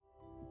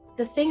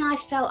The thing I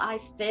felt I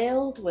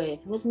failed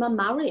with was my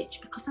marriage,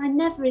 because I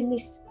never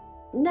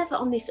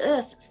on this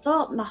earth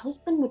thought my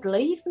husband would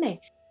leave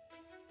me.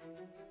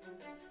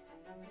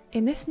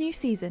 In this new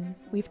season,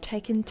 we've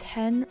taken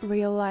 10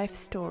 real-life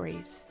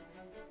stories.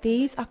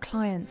 These are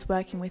clients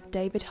working with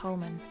David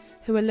Holman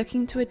who are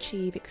looking to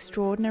achieve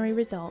extraordinary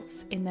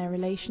results in their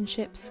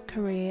relationships,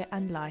 career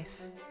and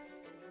life.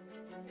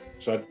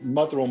 So I had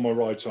mother on my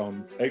right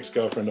arm,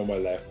 ex-girlfriend on my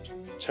left,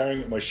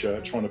 tearing at my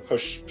shirt, trying to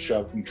push,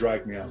 shove and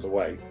drag me out of the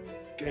way.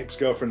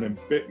 Ex-girlfriend then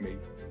bit me.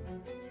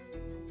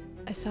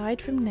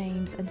 Aside from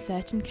names and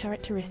certain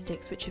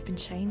characteristics which have been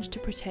changed to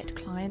protect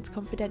clients'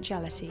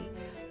 confidentiality,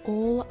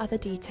 all other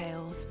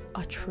details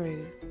are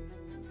true.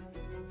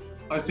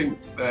 I think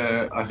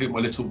my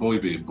little boy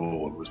being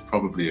born was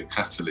probably a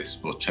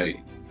catalyst for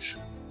change,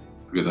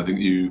 because I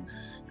think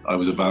I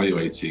was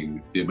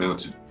evaluating the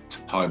amount of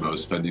time I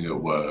was spending at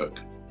work,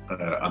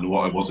 and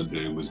what I wasn't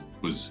doing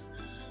was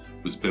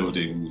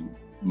building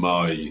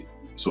my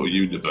sort of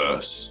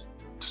universe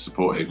to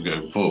support him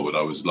going forward.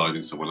 I was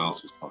lining someone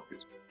else's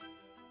pockets.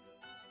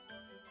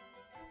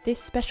 This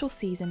special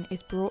season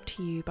is brought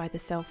to you by the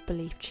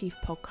Self-Belief Chief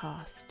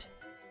podcast.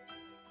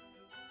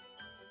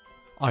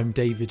 I'm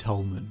David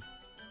Holman,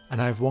 and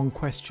I have one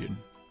question.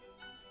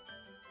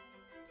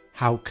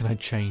 How can I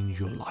change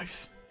your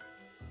life?